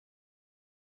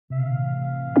Don't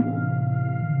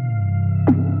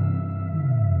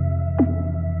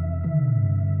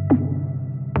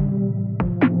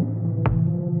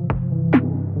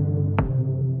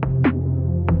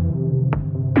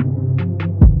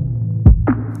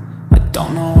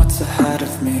know what's ahead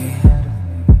of me.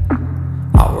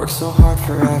 I work so hard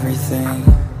for everything.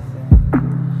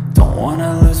 Don't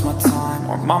wanna lose my time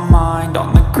or my mind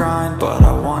on the grind, but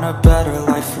I want a better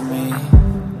life for me.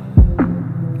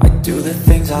 I do the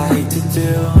things I hate to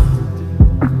do,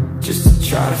 just to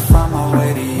try to find my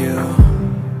way to you.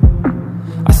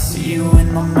 I see you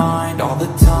in my mind all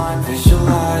the time,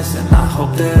 visualize, and I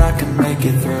hope that I can make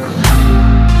it through.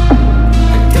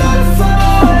 I gotta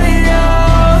find out.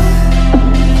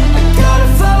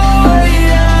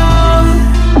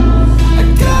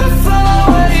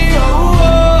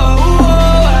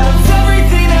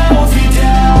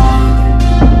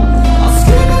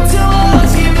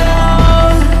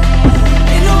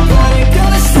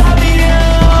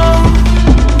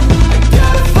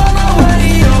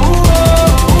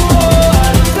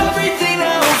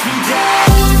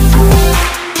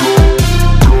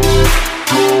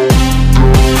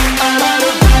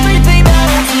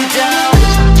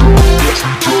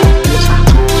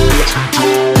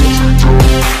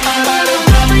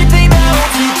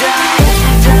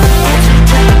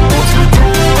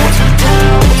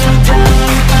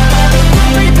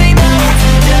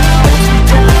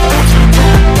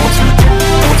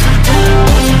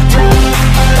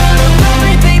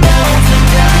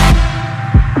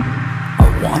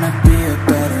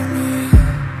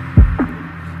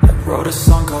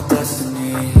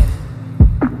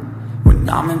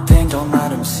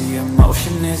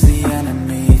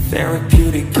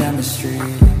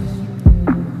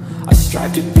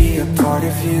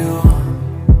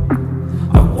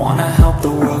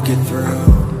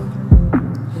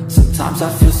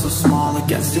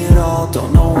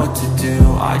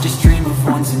 I just dream of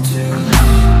ones and twos.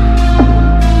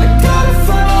 I gotta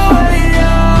find